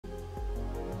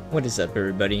What is up,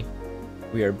 everybody?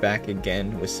 We are back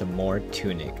again with some more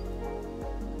Tunic.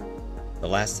 The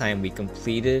last time we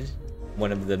completed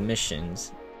one of the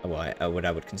missions, well, what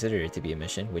I would consider it to be a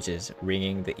mission, which is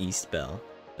ringing the East Bell.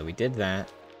 So we did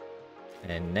that.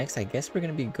 And next, I guess we're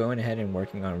going to be going ahead and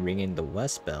working on ringing the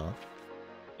West Bell.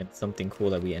 And something cool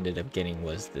that we ended up getting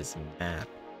was this map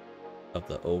of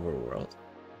the Overworld.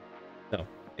 So,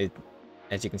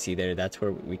 as you can see there, that's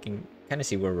where we can kind of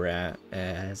see where we're at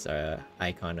as an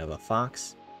icon of a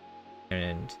fox.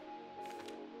 And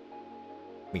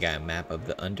we got a map of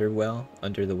the under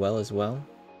the well as well.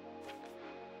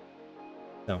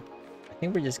 So I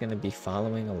think we're just going to be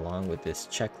following along with this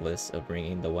checklist of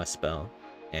ringing the West Bell,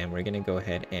 and we're going to go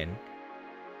ahead and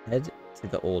head to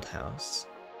the old house,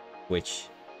 which,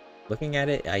 looking at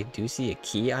it, I do see a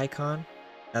key icon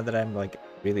now that I'm like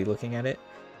really looking at it.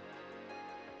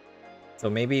 So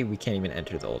maybe we can't even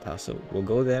enter the old house, so we'll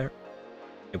go there.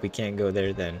 If we can't go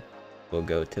there, then we'll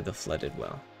go to the flooded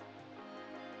well.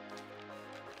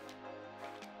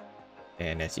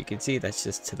 And as you can see, that's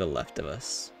just to the left of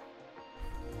us.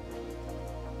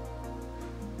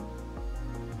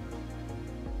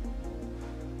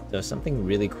 So something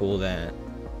really cool that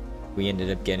we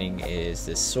ended up getting is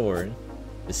this sword.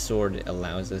 This sword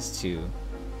allows us to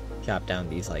chop down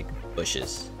these like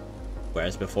bushes.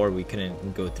 Whereas before we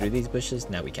couldn't go through these bushes,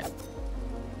 now we can.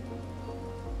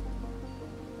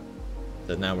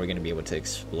 So now we're going to be able to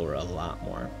explore a lot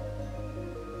more.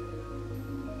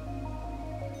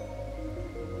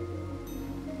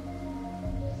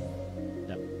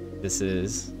 So this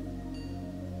is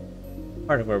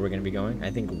part of where we're going to be going.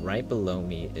 I think right below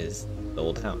me is the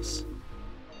old house.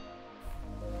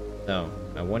 So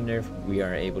I wonder if we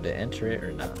are able to enter it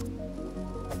or not.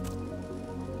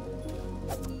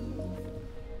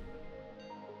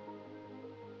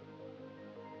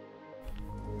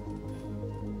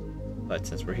 But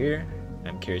since we're here,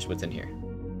 I'm curious what's in here.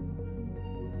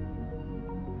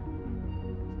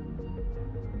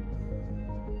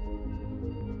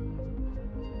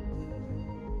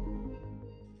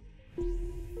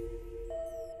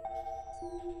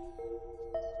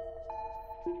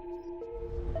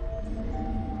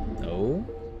 Oh,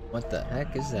 what the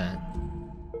heck is that?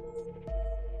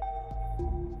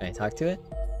 Can I talk to it?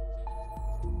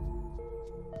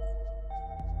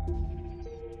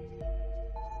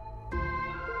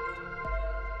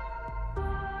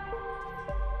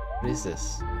 What is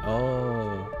this?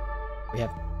 Oh, we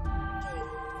have...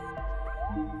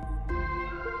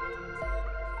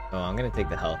 Oh, I'm gonna take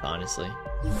the health, honestly.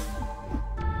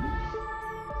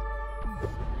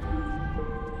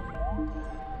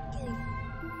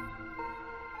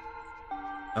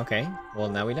 Okay, well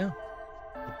now we know.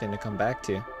 Something to come back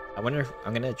to. I wonder if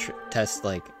I'm gonna test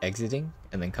like exiting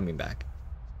and then coming back.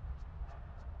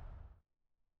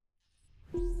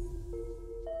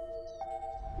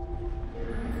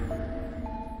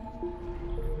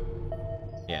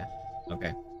 Yeah,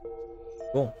 okay.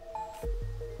 Cool.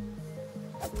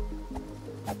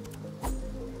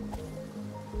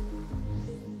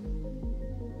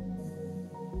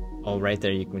 Oh, right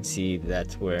there you can see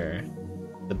that's where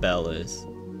the bell is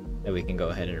that we can go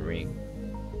ahead and ring.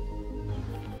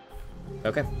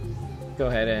 Okay, go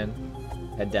ahead and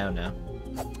head down now.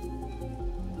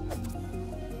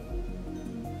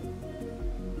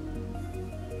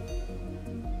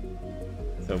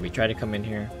 So we try to come in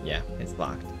here. Yeah, it's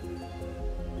locked.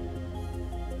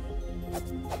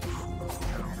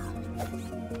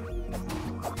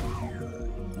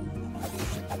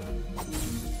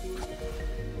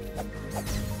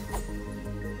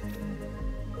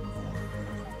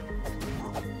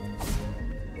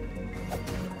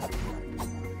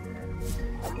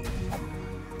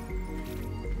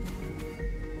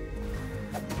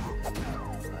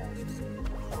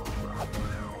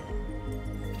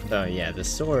 So yeah, the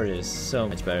sword is so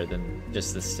much better than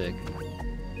just the stick.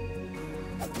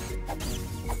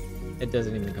 It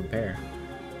doesn't even compare.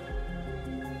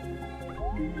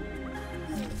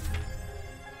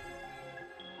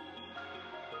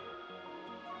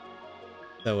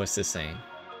 So what's this saying?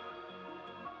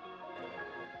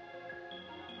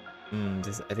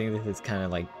 I think this is kind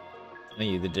of like telling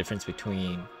you the difference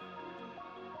between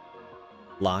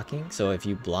blocking. So if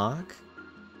you block,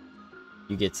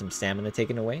 you get some stamina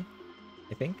taken away,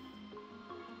 I think.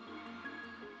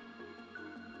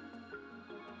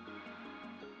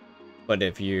 But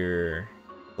if you're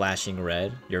flashing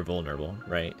red, you're vulnerable,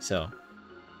 right? So,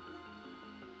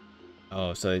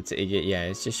 oh, so yeah,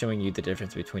 it's just showing you the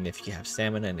difference between if you have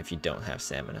stamina and if you don't have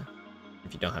stamina.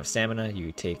 If you don't have stamina,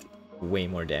 you take way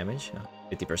more damage,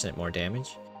 50% more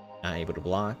damage. Not able to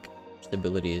block.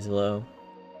 Stability is low.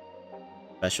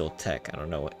 Special tech. I don't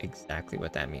know exactly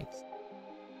what that means.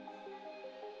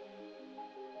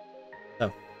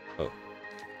 Oh. Oh.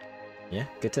 Yeah,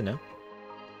 good to know.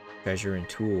 Treasure and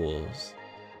tools.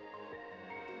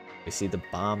 We see the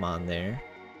bomb on there.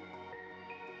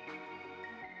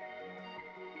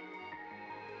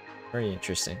 Very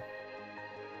interesting.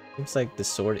 Seems like the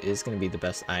sword is going to be the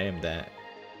best item that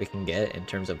we can get in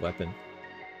terms of weapon.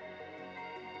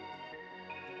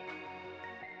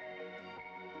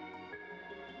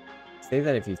 Say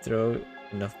that if you throw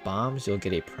enough bombs, you'll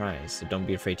get a prize, so don't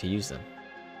be afraid to use them.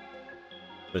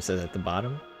 What it says at the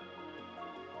bottom.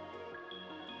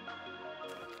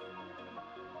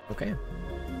 Okay.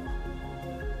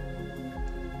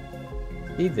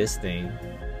 See this thing.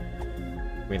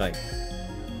 We like...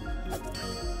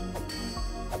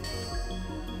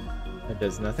 That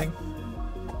does nothing.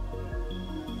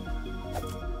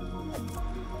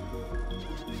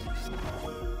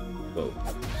 Whoa.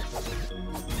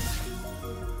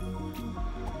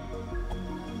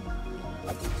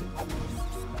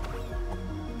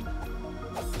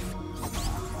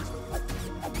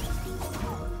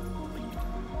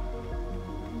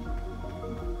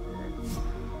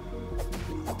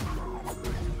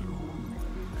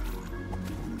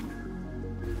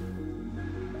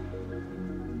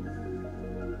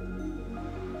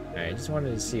 I just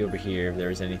wanted to see over here if there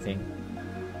was anything.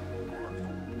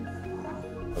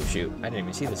 Oh shoot, I didn't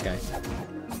even see this guy.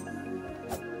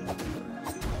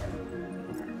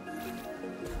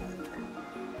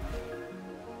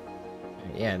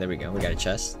 Yeah, there we go, we got a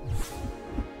chest.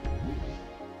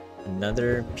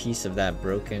 Another piece of that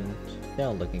broken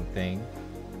shell looking thing.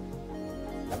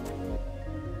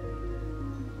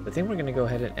 I think we're gonna go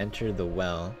ahead and enter the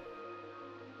well.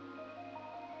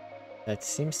 That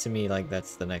seems to me like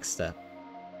that's the next step.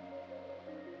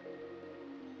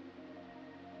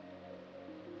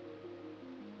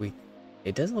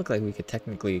 It doesn't look like we could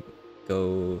technically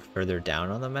go further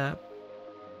down on the map.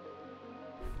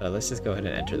 So let's just go ahead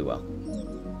and enter the well.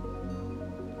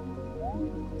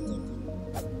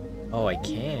 Oh, I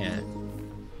can't.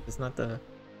 It's not the...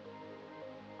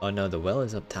 Oh no, the well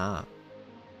is up top.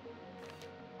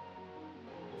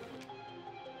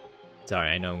 Sorry,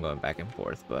 I know I'm going back and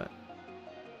forth, but...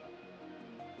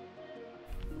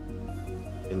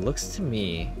 It looks to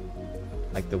me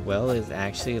like the well is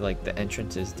actually like the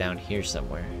entrance is down here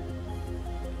somewhere.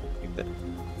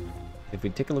 If we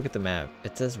take a look at the map,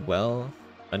 it says well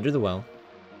under the well,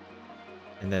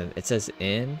 and then it says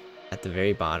in at the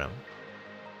very bottom.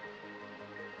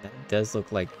 That does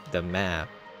look like the map.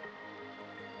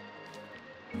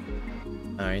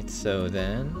 Alright, so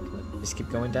then let's just keep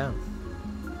going down.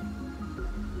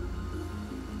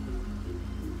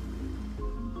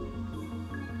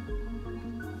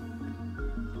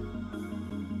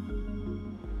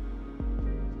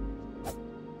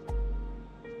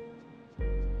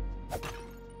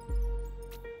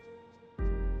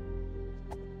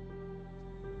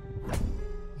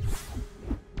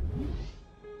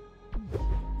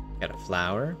 Got a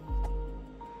flower.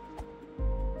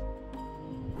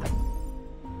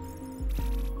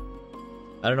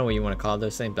 I don't know what you want to call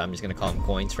those things, but I'm just going to call them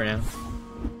coins for now.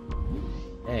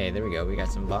 Hey, there we go. We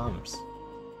got some bombs.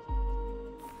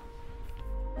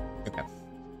 Okay.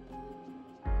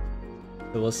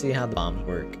 So we'll see how the bombs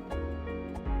work.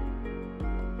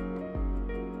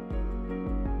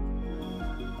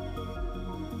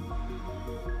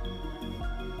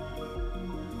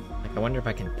 Like, I wonder if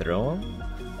I can throw them?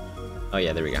 Oh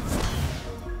yeah, there we go.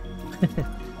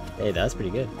 Hey, that was pretty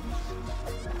good.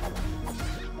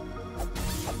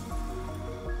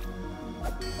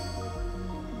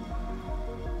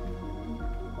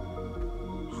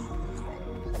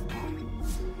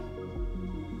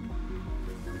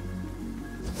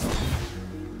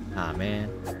 Ah, man.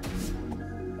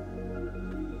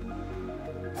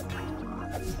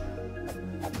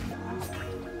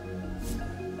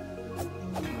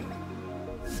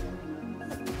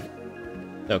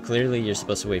 So clearly you're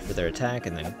supposed to wait for their attack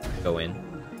and then go in.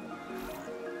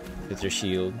 Because their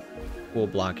shield will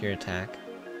block your attack.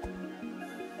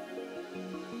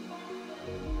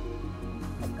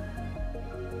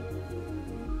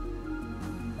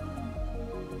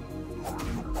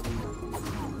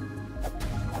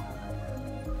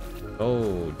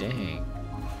 Oh, dang.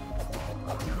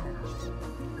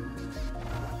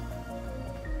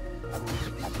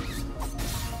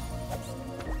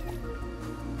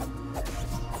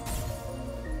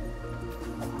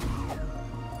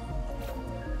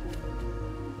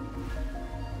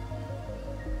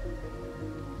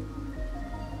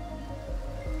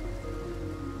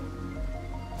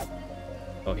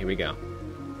 Oh, here we go.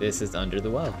 This is under the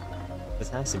well. This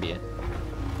has to be it.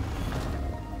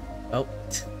 Oh,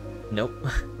 nope.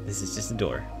 This is just a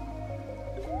door.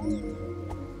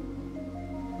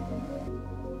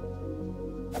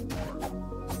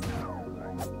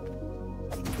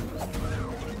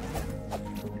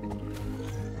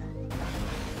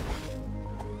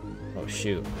 Oh,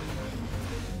 shoot.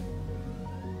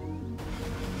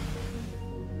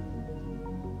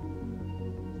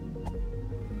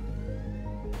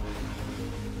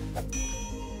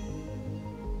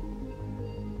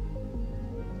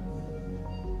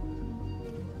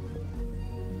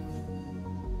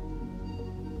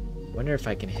 Wonder if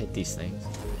I can hit these things.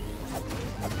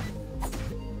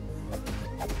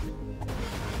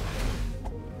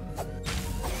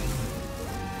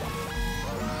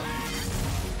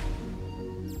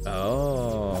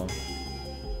 Oh,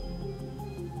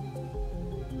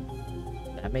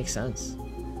 that makes sense.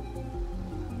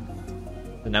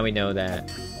 So now we know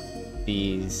that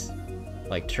these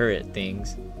like turret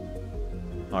things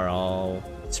are all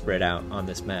spread out on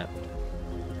this map,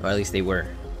 or at least they were.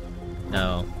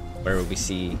 Now wherever we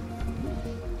see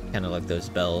kind of like those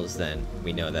bells, then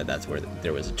we know that that's where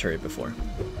there was a turret before.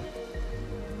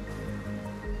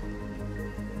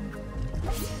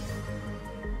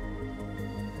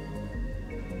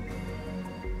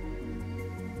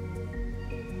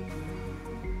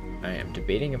 I am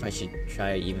debating if I should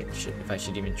try if I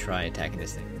should even try attacking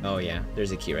this thing. Oh yeah,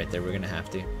 there's a key right there. We're gonna have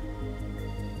to.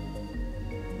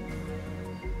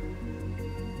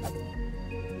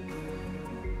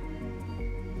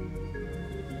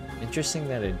 Interesting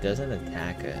that it doesn't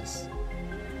attack us.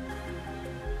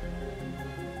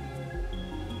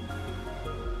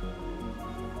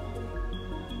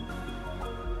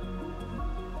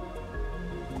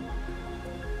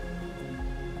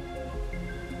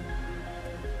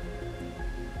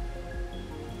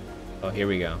 Oh, here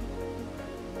we go.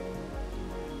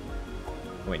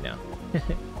 Wait, no.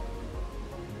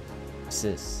 What's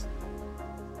this?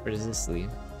 Where does this lead?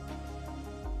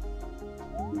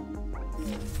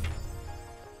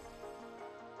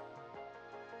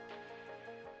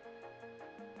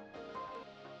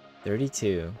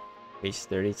 Page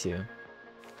 32.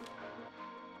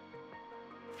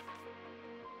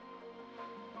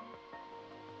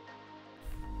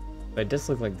 But it does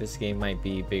look like this game might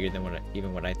be bigger than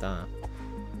even what I thought.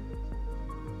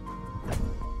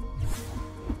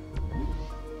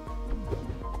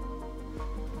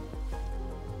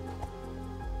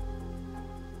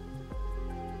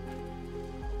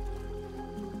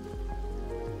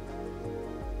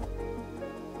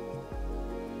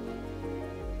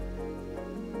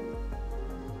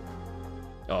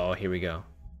 Oh, here we go.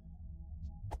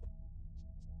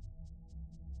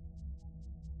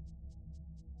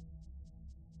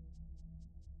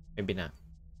 Maybe not.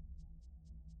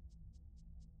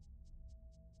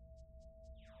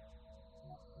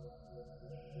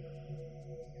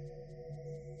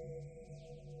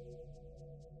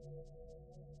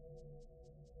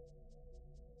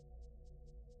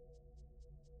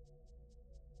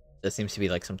 That seems to be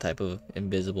like some type of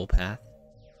invisible path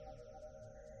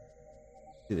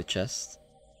to the chest.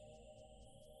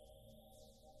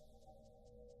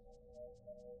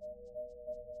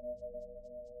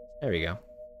 There we go.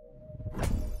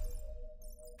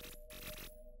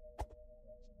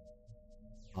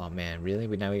 Oh man, really?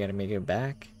 Now we gotta make it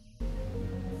back?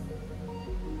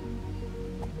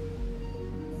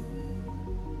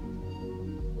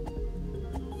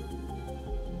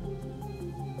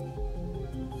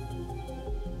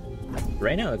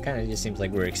 Right now, it kind of just seems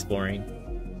like we're exploring.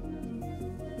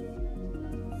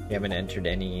 We haven't entered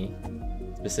any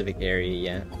specific area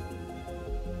yet.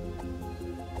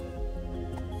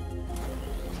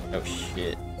 Oh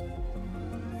shit.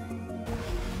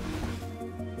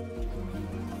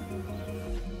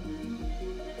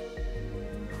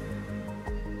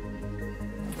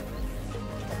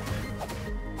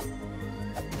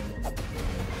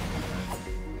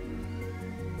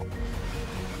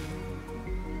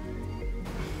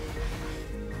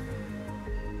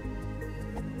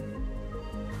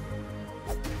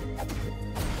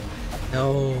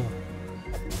 No.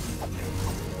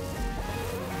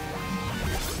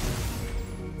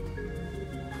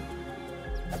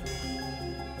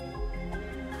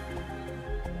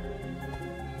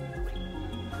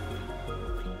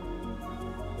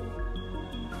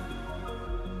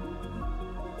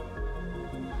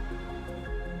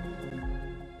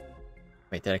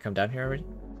 Wait, did I come down here already?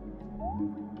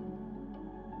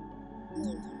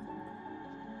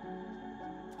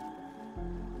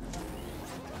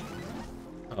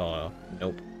 Oh,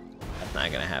 nope. That's not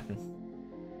gonna happen.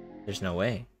 There's no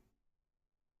way.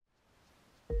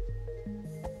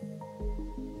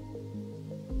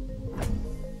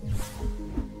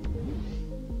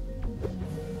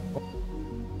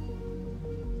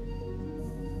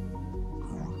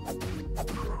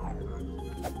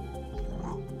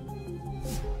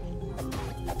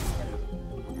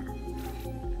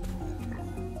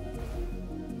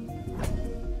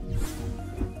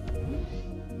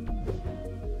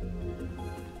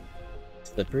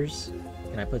 Slippers?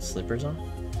 Can I put slippers on?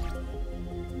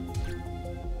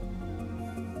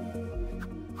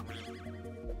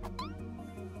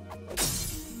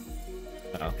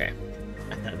 Oh, okay.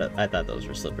 I thought those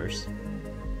were slippers.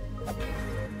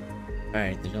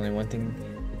 Alright, there's only one thing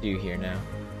to do here now.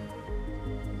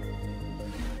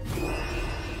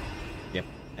 Yep,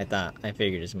 I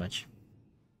figured as much.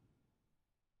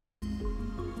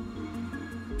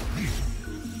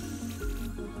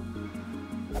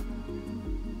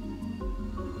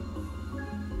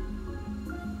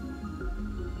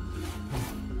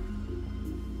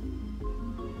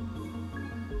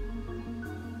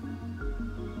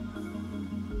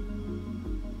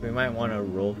 We might want to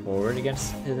roll forward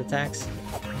against his attacks.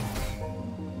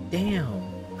 Damn.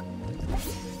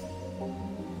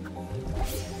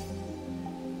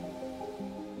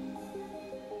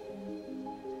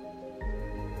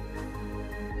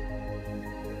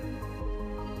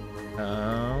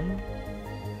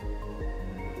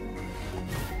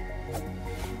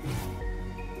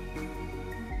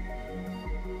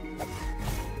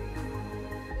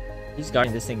 He's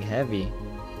guarding this thing heavy.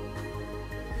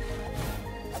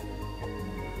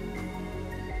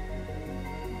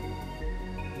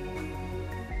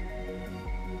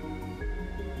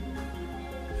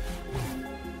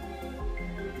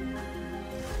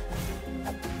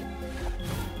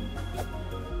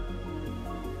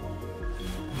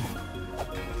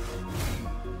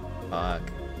 Fuck.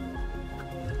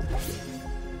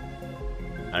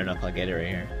 I don't know if I'll get it right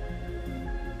here.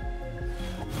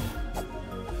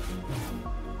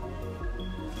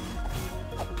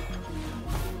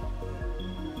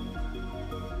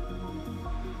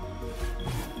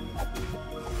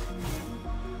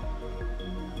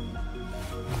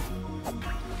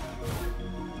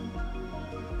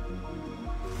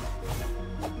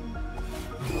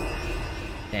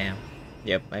 Damn.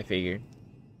 Yep, I figured.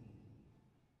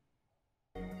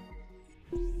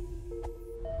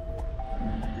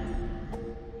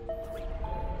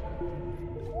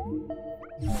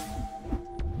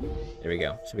 There we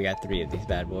go. So we got 3 of these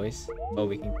bad boys. Oh,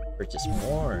 we can purchase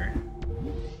more.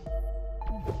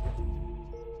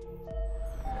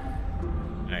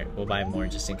 Alright, we'll buy more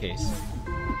just in case.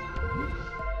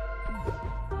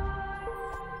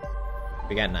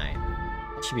 We got 9.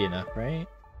 That should be enough, right?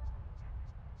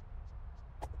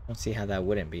 I don't see how that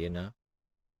wouldn't be enough.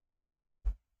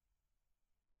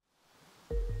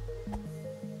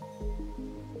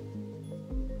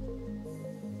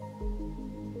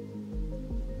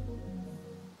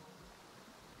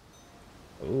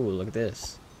 Ooh, look at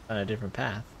this. On a different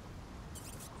path.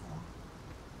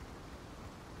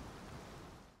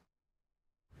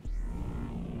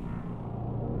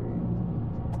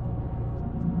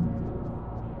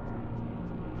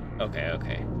 Okay,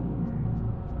 okay.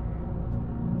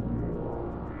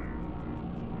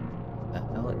 What the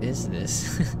hell is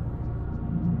this?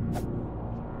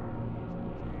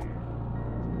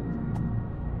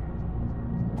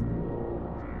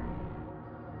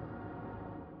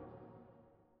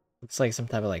 Looks like some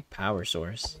type of like power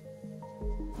source.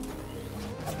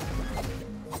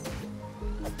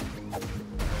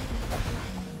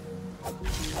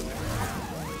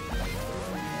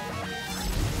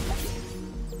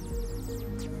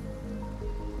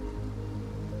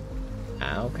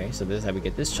 Ah, okay, so this is how we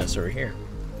get this chest over here.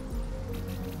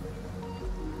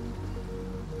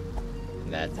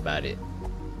 And that's about it.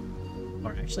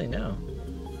 Or actually, no.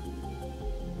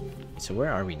 So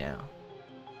where are we now?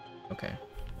 Okay.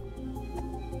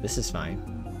 This is fine.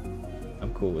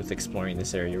 I'm cool with exploring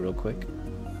this area real quick.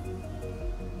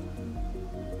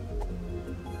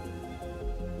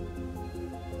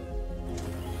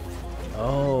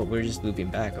 Oh, we're just looping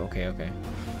back. Okay, okay.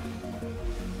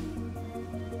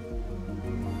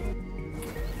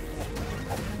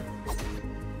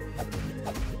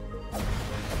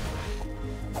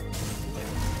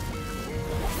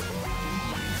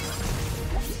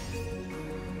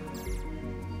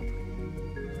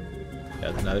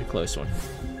 That was another close one.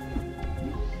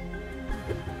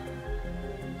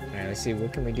 Alright, let's see,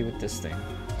 what can we do with this thing?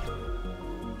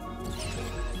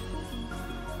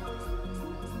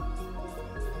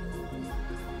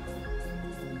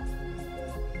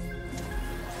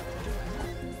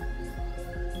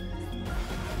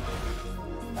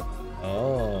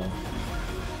 Oh.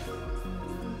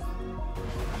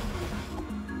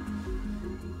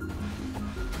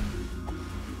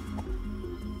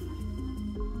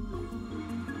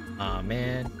 Aw,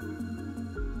 man.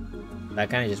 That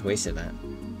kind of just wasted that.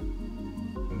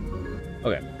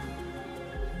 Okay.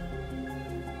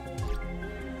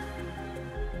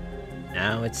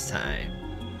 Now it's time.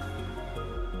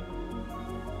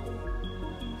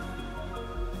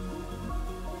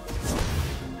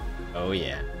 Oh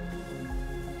yeah.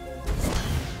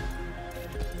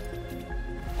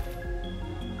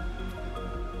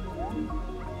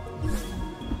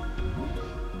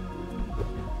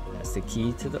 That's the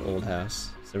key to the old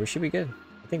house. So we should be good.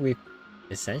 I think we've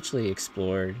essentially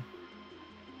explored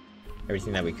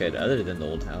everything that we could other than the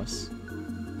old house.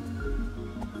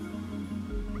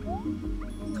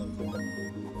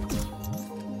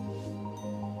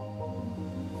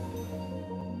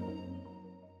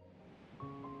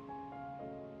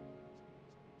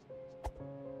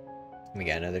 We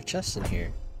got another chest in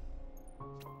here.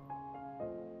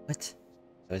 What?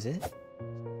 That was it?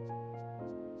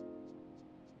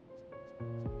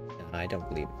 No, I don't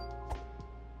believe it.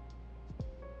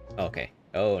 Okay.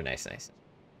 Oh, nice, nice.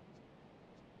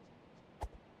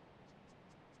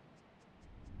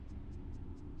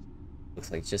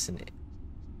 Looks like just an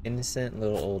innocent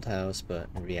little old house, but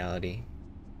in reality,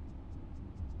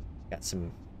 got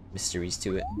some mysteries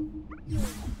to it.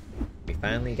 We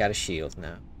finally got a shield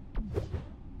now.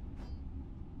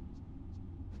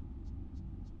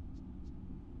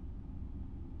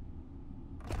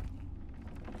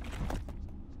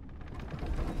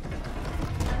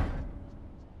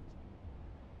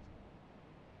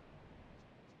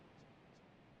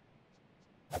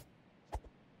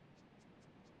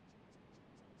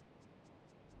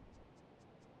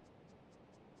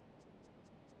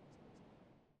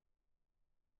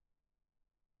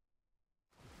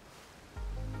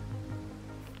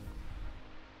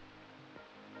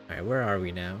 Alright, where are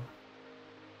we now?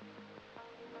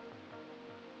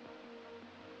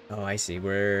 Oh, I see.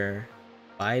 We're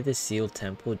by the sealed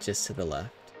temple just to the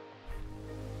left.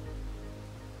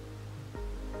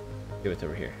 Okay, what's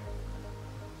over here?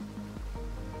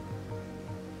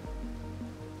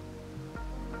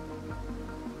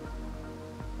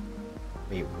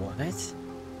 Wait, what?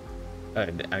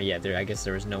 Yeah, I guess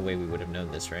there was no way we would have known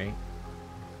this, right?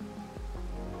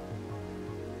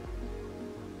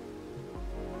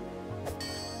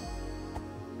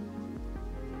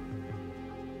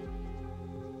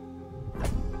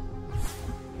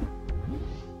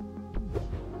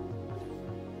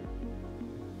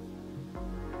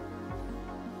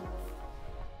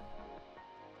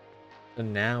 So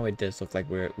now it does look like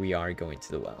we are going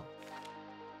to the well.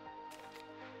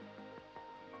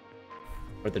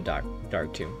 Or the dark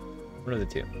tomb. One of the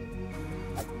two.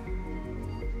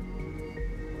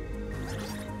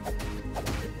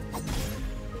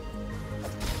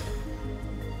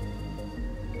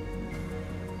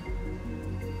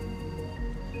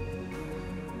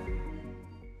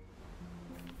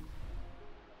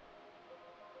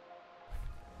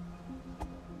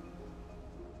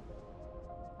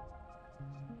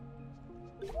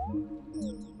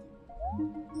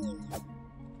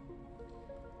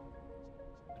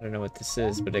 I don't know what this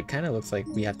is, but it kind of looks like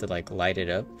we have to like light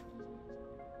it up.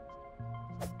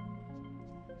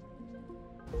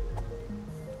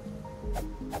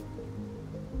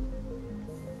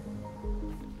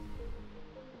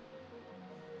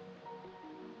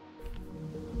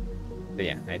 But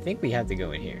yeah, I think we have to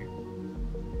go in here.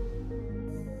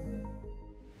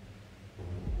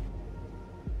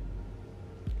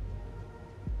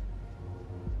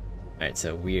 Alright,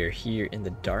 so we are here in the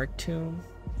dark tomb.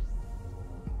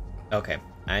 Okay,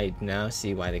 I now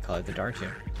see why they call it the dark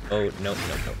tomb. Oh, no, no,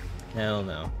 no. Hell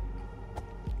no.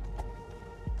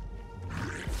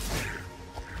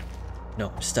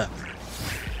 No, I'm stuck.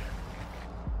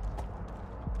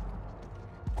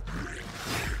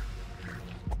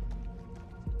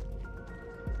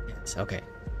 Yes, okay.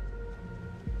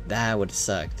 That would have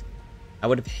sucked. I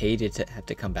would have hated to have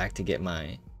to come back to get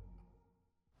my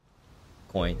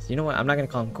coins. You know what? I'm not gonna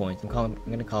call them coins. I'm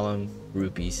gonna call them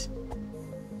rupees.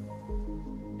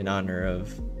 In honor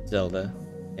of Zelda,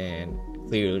 and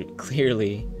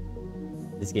clearly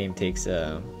this game takes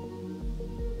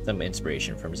some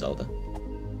inspiration from Zelda.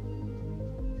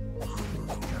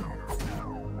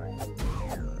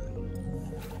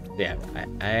 Yeah,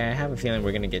 I have a feeling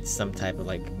we're gonna get some type of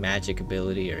like magic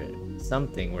ability or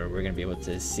something where we're gonna be able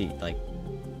to see, like,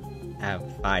 have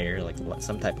fire, like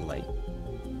some type of light.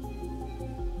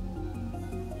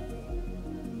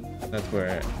 That's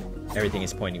where everything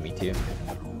is pointing me to.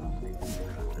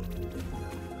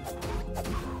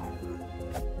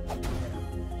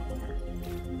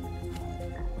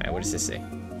 Alright, what does this say?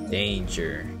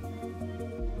 Danger.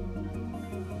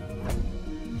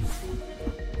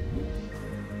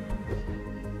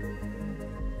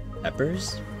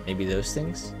 Peppers? Maybe those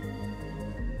things?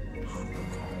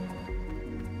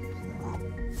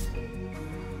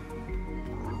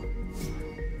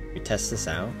 We test this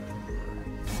out.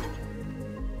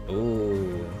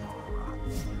 Ooh.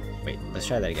 Wait, let's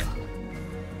try that again.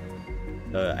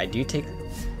 I do take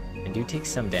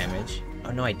some damage.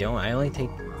 Oh no, I don't.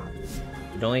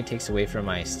 It only takes away from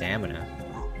my stamina.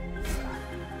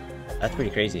 That's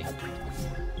pretty crazy.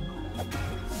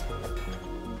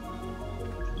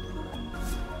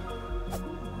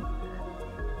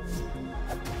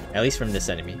 At least from this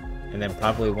enemy. And then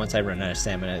probably once I run out of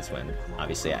stamina is when,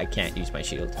 obviously, I can't use my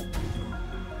shield.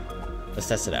 Let's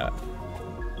test it out.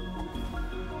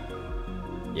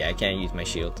 Yeah, I can't use my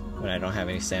shield when I don't have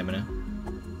any stamina.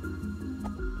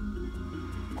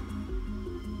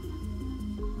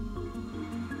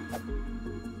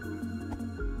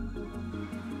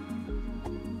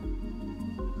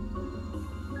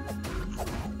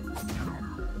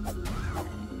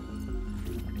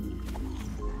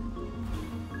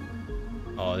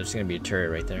 Oh, there's gonna be a turret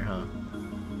right there, huh?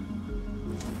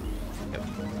 Yep.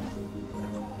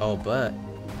 Oh, but...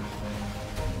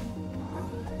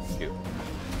 Shoot.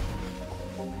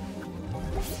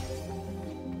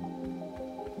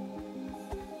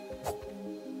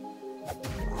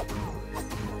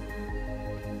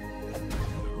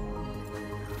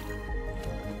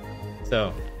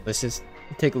 So, let's just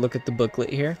take a look at the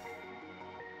booklet here.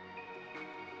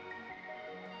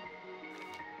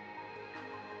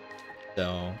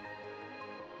 So,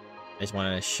 I just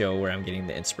want to show where I'm getting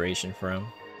the inspiration from.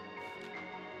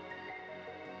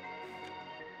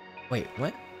 Wait,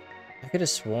 what? I could have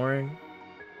sworn...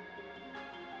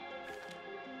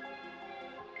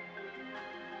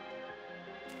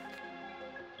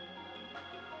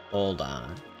 Hold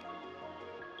on.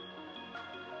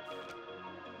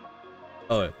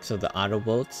 Oh, so the auto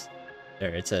bolts?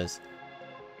 There, it says...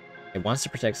 It wants to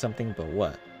protect something, but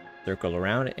what? Circle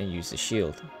around it and use the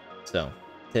shield. So,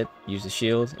 tip, use the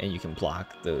shield, and you can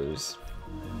block those...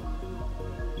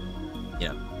 You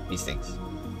know, these things.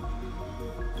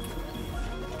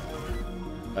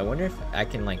 I wonder if I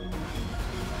can, like...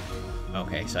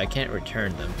 Okay, so I can't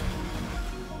return them.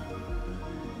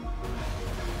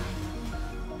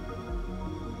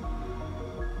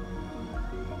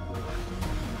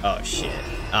 Oh shit.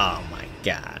 Oh my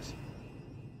god.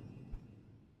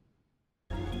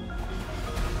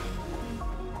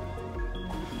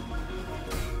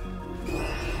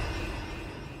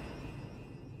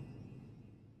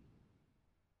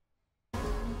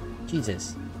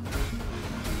 Jesus.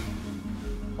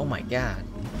 Oh my god.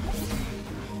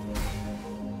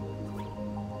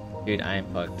 Dude, I am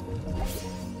fucked.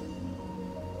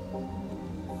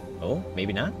 Oh,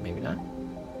 maybe not, maybe not.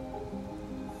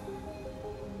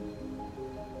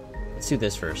 Let's do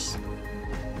this first.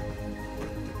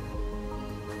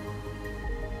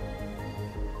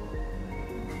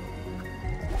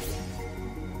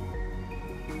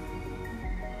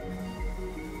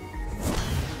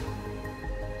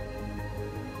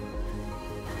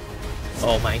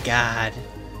 Oh my god.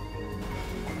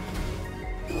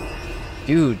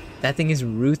 Dude, that thing is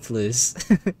ruthless.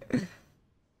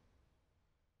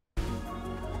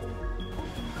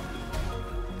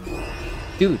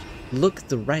 Dude, look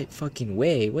the right fucking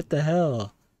way. What the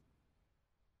hell?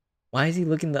 Why is he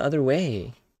looking the other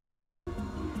way?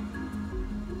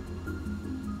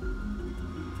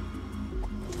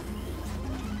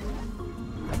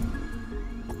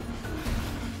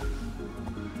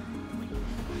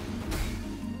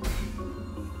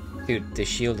 Dude, the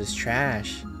shield is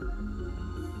trash.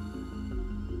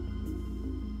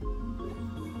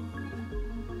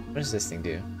 What does this thing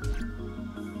do?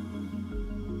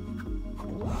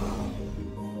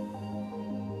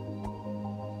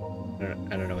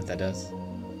 I don't know what that does.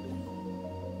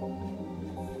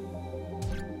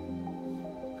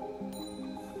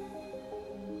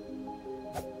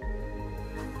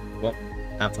 Well,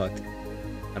 I'm fucked.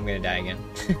 I'm gonna die again.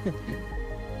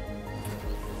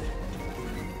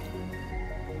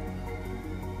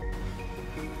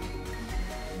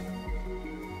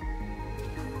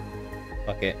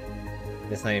 Fuck it.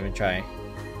 Let's not even try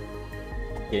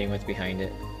getting what's behind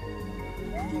it.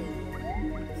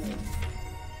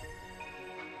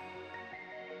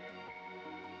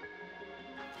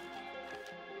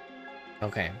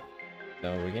 Okay,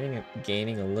 so we're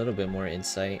gaining a little bit more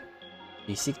insight.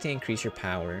 You seek to increase your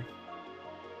power.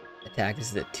 Attack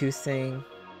is the tooth thing.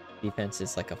 Defense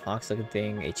is like a fox looking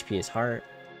thing. HP is heart.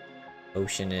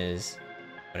 Ocean is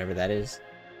whatever that is.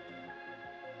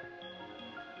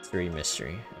 3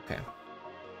 mystery. Okay.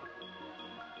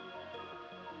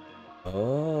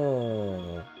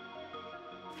 Oh.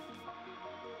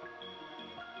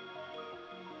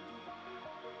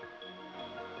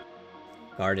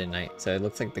 Garden Knight. So it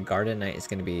looks like the Garden Knight is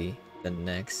going to be the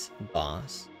next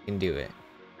boss. You can do it.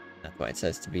 That's why it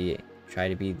says to be, try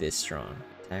to be this strong.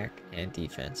 Attack and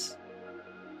defense.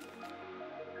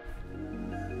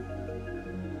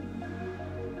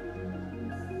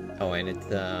 Oh, and it's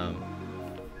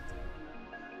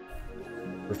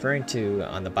referring to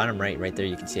on the bottom right there,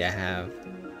 you can see I have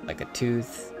like a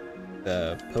tooth,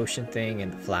 the potion thing,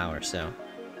 and the flower. So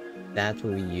that's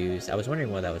what we use. I was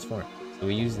wondering what that was for. So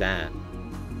we use that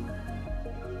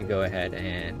to go ahead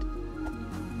and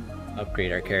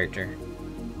upgrade our character.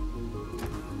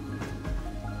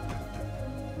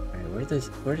 Alright,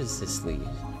 where does this lead? I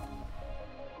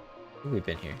think we've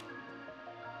been here.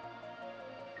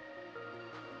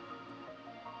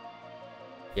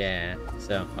 Yeah,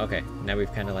 so okay, now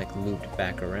we've kind of like looped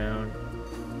back around.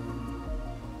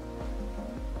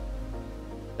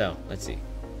 So let's see.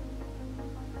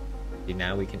 See,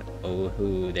 now we can,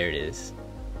 oh, there it is.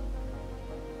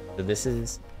 So this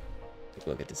is, take a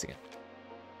look at this again.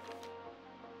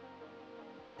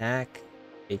 Attack,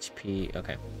 HP,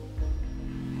 okay.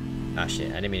 Ah shit,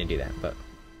 I didn't mean to do that, but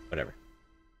whatever.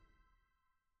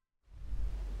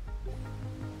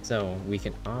 So we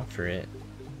can offer it.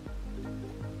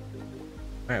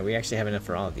 Alright, we actually have enough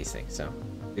for all of these things, so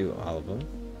do all of them.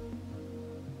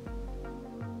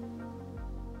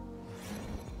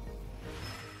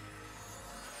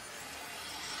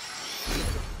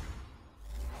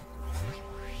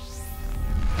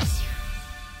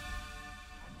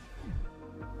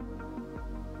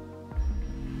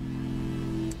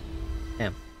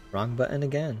 Damn, wrong button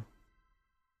again.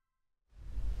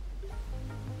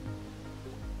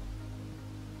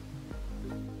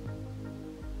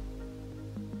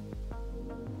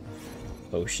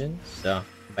 Potion. So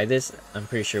by this, I'm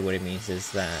pretty sure what it means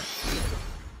is that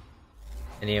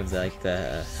any of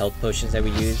the health potions that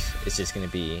we use is just going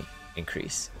to be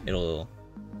increased. It'll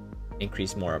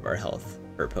increase more of our health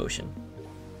per potion.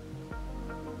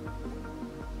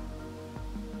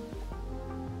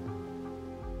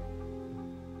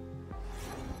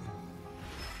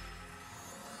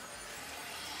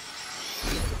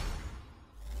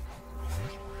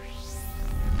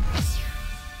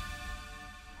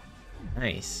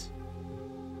 Nice.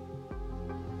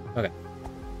 Okay.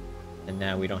 And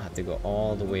now we don't have to go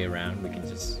all the way around. We can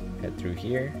just head through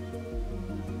here.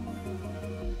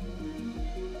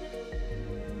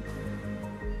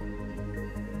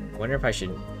 I wonder if I should,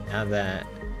 now that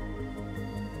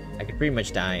I could pretty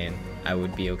much die and I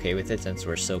would be okay with it since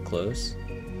we're so close.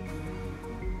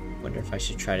 I wonder if I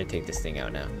should try to take this thing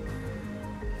out now.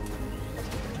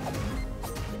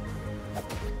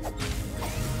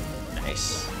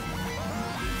 Nice.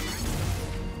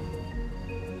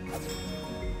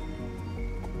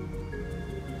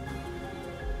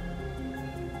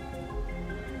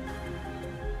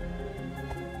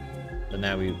 So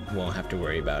now we won't have to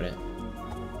worry about it.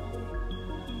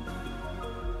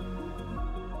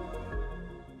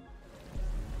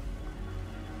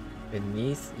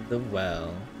 Beneath the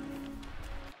well.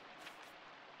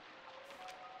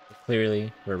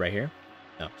 Clearly, we're right here.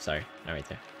 No, sorry, not right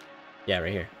there. Yeah,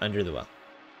 right here, under the well.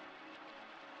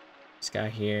 This guy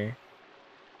here.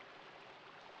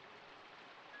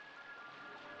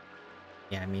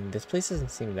 Yeah, I mean, this place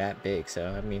doesn't seem that big, so,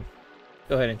 I mean,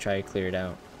 go ahead and try to clear it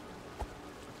out.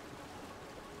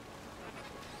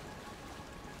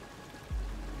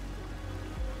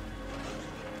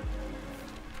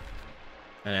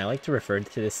 And I like to refer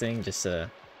to this thing just I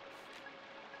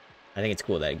think it's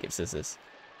cool that it gives us this.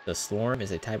 The Slorm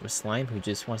is a type of slime who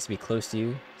just wants to be close to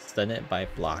you. Stun it by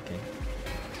blocking.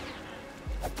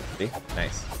 See?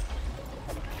 Nice.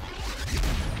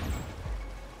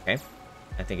 Okay.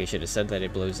 I think I should have said that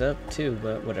it blows up too,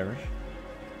 but whatever.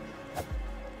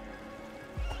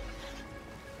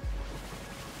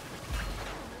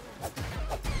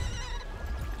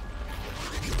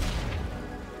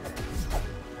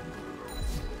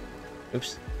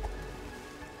 Oops.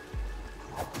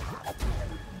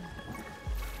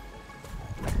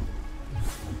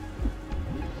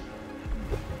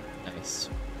 Nice.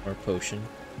 More potion.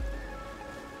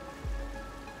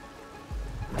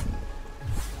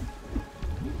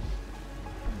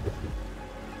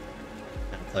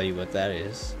 I'll tell you what that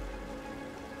is.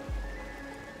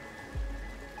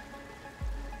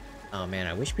 Oh man,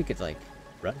 I wish we could like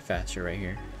run faster right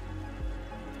here.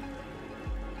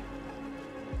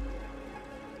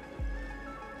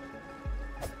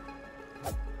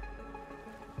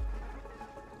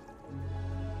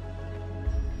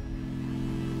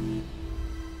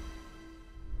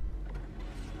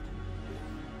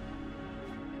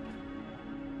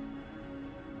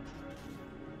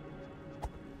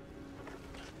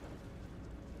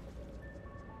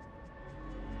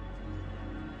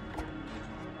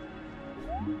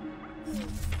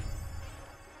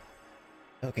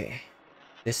 Okay,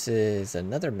 this is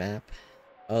another map.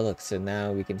 Oh look, so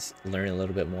now we can learn a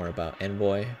little bit more about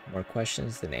Envoy. More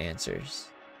questions than answers.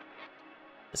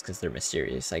 Just because they're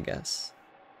mysterious, I guess.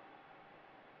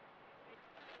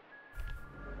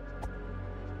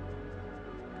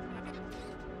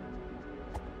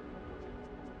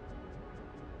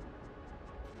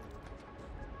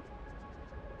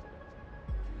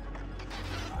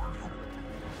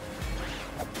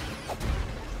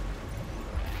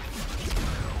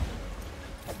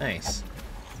 Nice.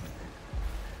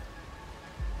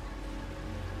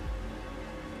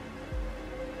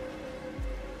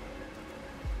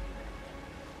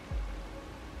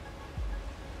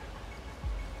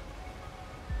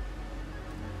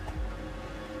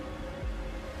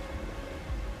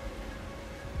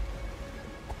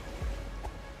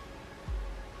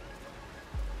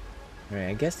 Alright,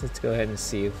 I guess let's go ahead and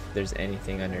see if there's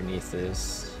anything underneath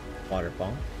this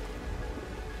waterfall.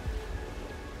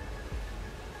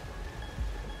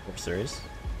 Of course there is.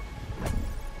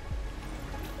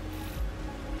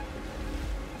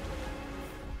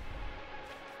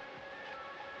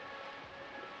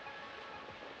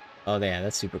 Oh yeah,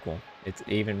 that's super cool. It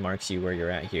even marks you where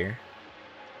you're at here.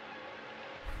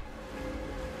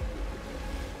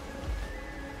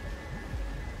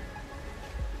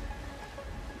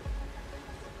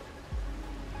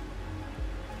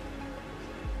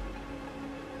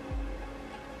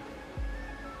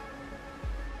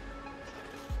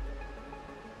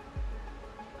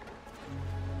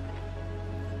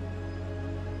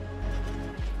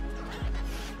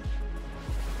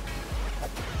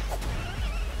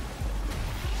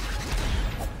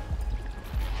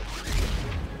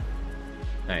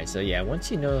 Alright, so yeah,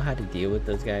 once you know how to deal with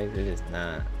those guys, it is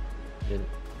not...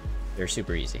 They're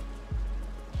super easy.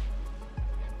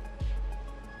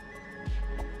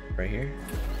 Right here.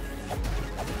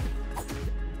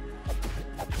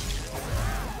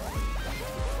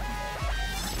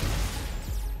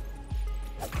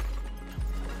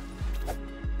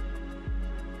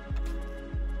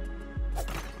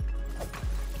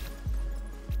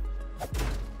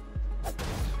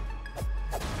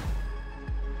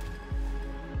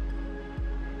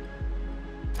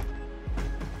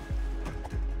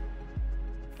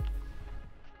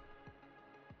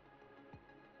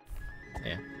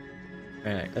 Yeah.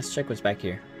 Alright, let's check what's back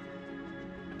here.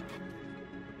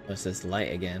 What's this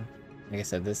light again? Like I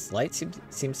said, this light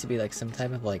seems to be like some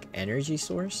type of like energy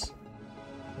source.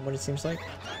 From what it seems like.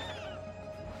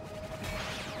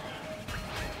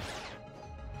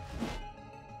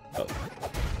 Oh.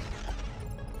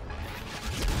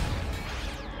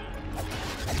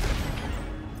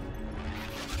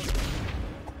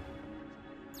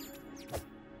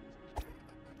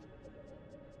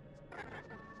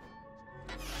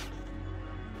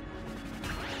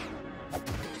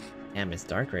 Damn, it's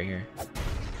dark right here.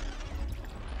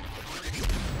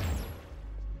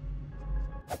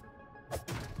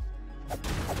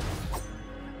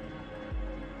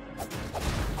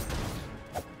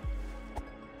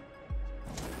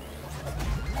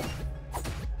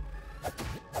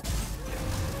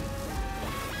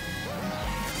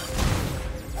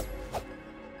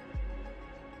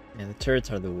 Yeah, the turrets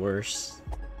are the worst.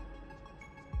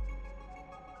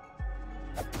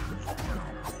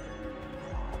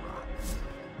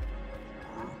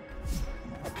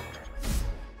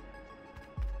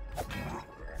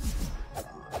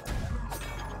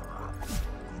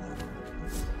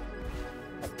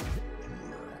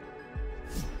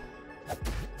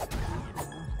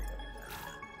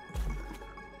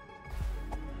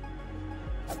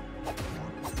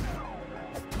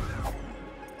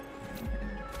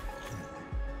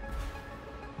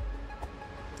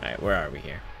 Alright, where are we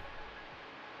here?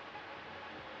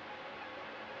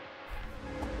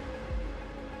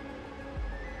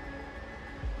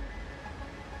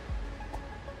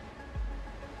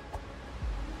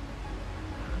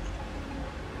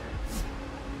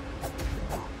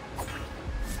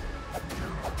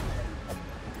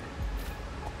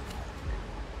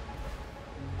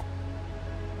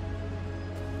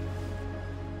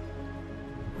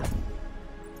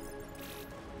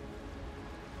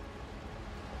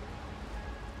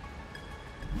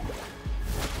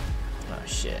 Oh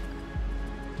shit.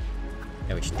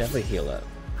 Yeah, we should definitely heal up.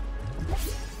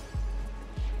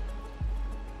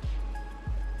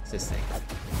 What's this thing?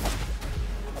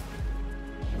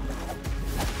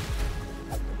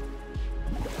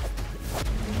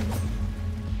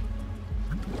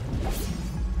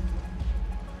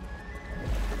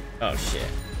 Oh shit.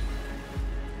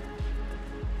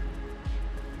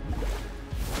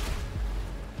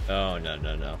 Oh no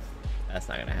no no. That's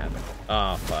not gonna happen.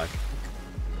 Oh fuck.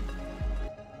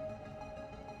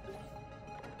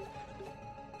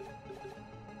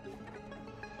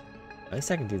 At least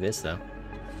I can do this though.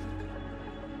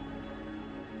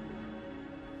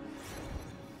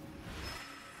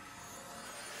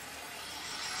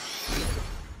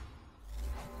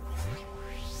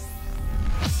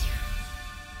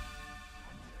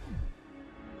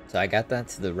 So I got that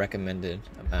to the recommended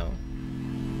amount.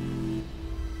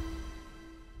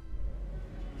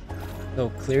 So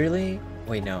clearly,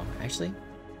 wait, no, actually,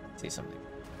 let's see something.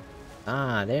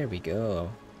 Ah, there we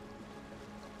go.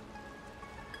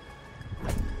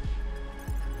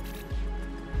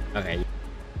 Okay,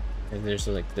 there's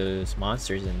like those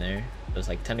monsters in there, those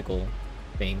like tentacle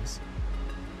things.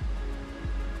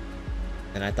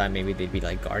 And I thought maybe they'd be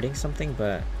like guarding something,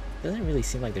 but it doesn't really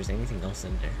seem like there's anything else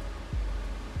in there.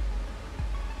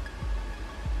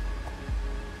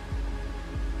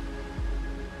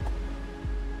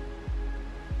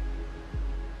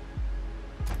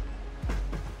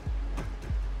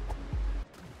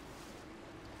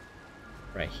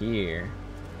 Right here.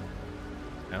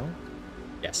 No?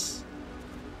 Yes.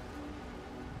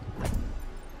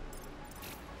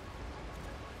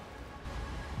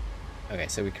 Okay,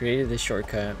 so we created this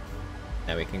shortcut.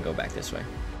 Now we can go back this way.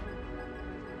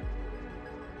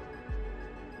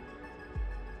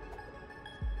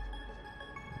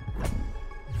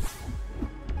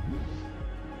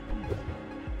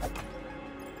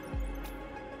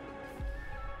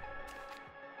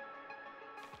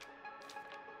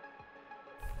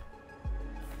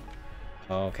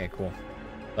 Oh, okay, cool.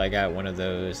 So I got one of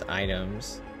those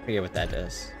items. I forget what that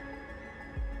does.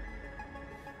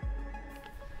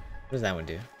 What does that one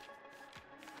do?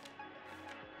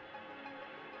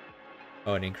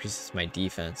 Oh, it increases my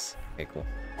defense. Okay, cool.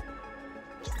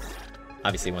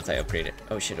 Obviously, once I upgrade it.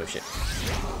 Oh shit, oh shit.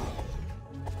 Oh,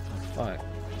 fuck.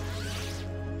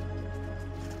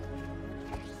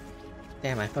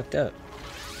 Damn, I fucked up.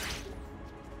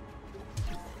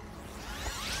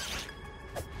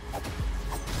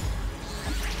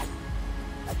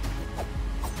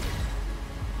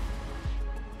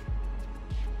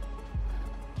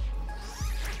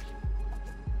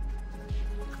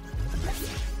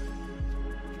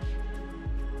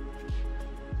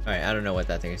 Alright, I don't know what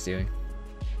that thing is doing.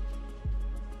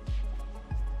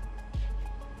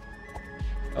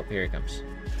 Oh, here it comes.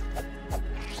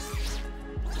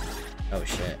 Oh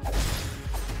shit.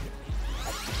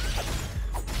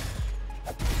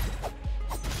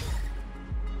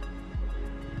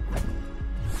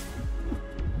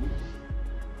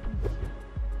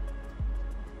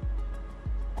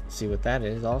 See what that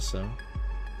is also.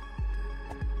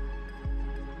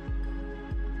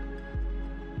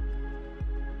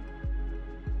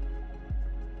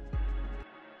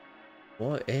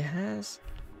 What it has?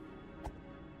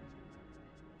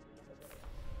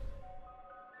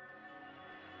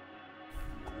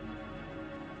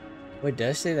 Wait, it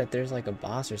does say that there's like a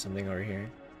boss or something over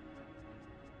here.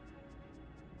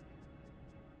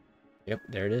 Yep,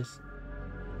 there it is.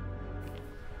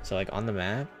 So like on the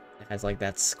map, it has like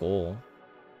that skull.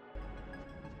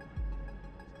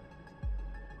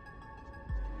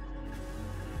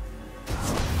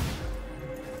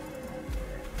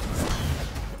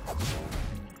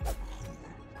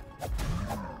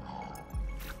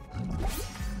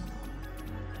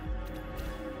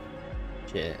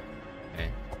 Shit. Okay.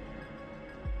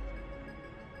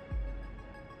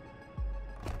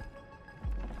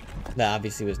 That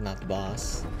obviously was not the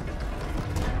boss.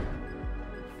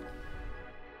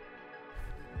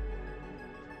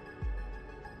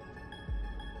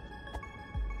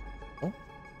 Oh,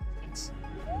 thanks.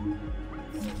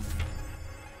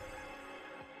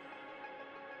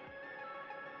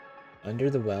 Under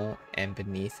the well and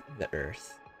beneath the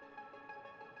earth.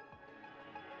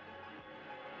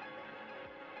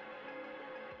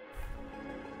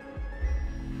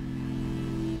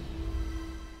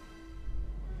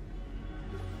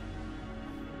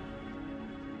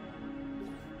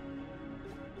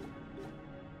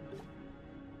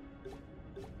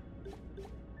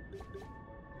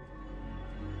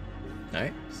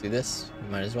 Alright, see this?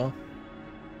 Might as well.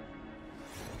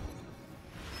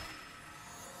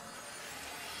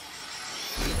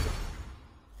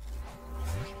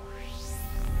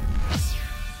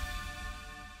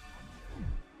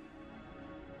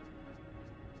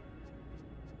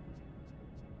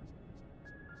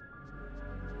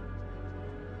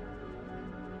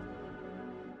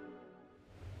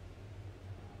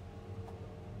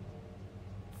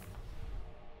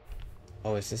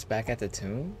 Oh, is this back at the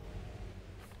tomb?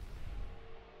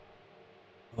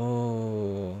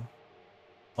 Oh.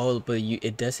 Oh, but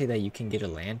it does say that you can get a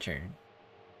lantern.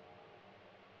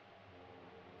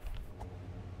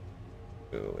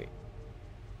 Oh, wait.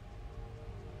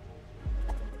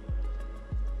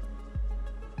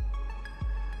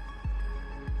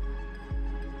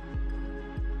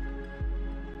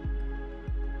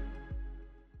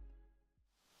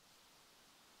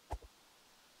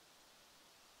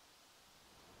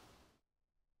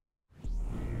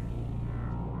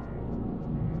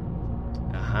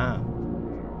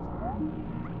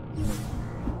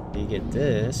 get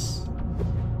this.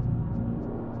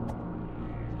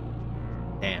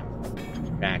 Damn.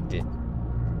 Cracked it.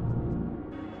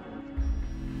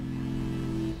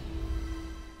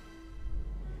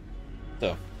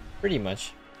 So, pretty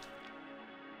much,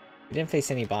 we didn't face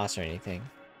any boss or anything.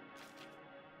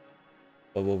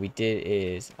 But what we did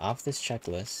is, off this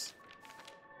checklist,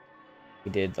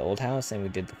 we did the old house and we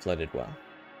did the flooded well.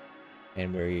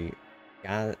 And we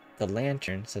got the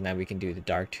lantern, so now we can do the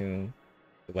dark tomb,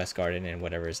 the west garden, and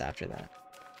whatever is after that.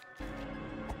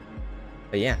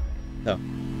 But yeah, so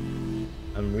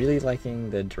I'm really liking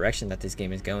the direction that this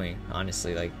game is going,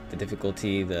 honestly. Like the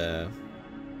difficulty, the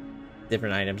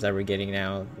different items that we're getting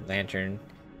now, lantern,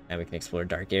 and we can explore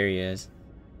dark areas.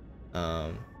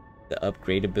 The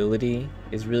upgradability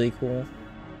is really cool.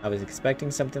 I was expecting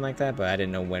something like that, but I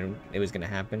didn't know when it was gonna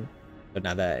happen. But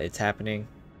now that it's happening,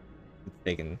 it's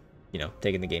taking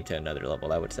the game to another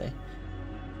level, I would say.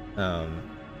 And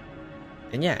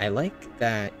yeah, I like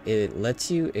that it lets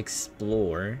you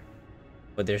explore,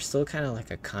 but there's still kind of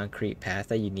like a concrete path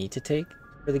that you need to take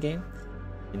for the game.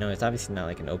 You know, it's obviously not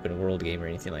like an open world game or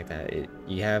anything like that.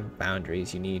 You have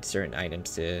boundaries, you need certain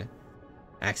items to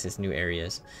access new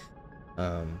areas.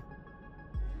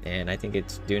 And I think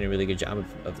it's doing a really good job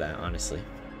of that, honestly.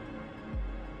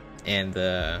 And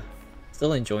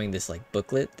still enjoying this like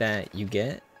booklet that you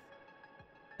get.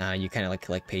 You kind of like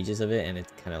collect pages of it, and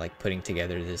it's kind of like putting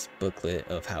together this booklet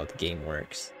of how the game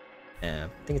works. I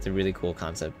think it's a really cool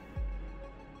concept.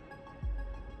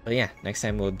 But yeah, next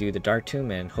time we'll do the Dark Tomb,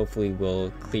 and hopefully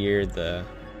we'll clear the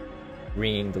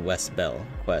ringing the West Bell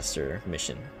quest or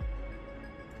mission.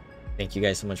 Thank you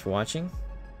guys so much for watching.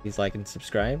 Please like and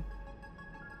subscribe,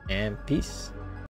 and peace.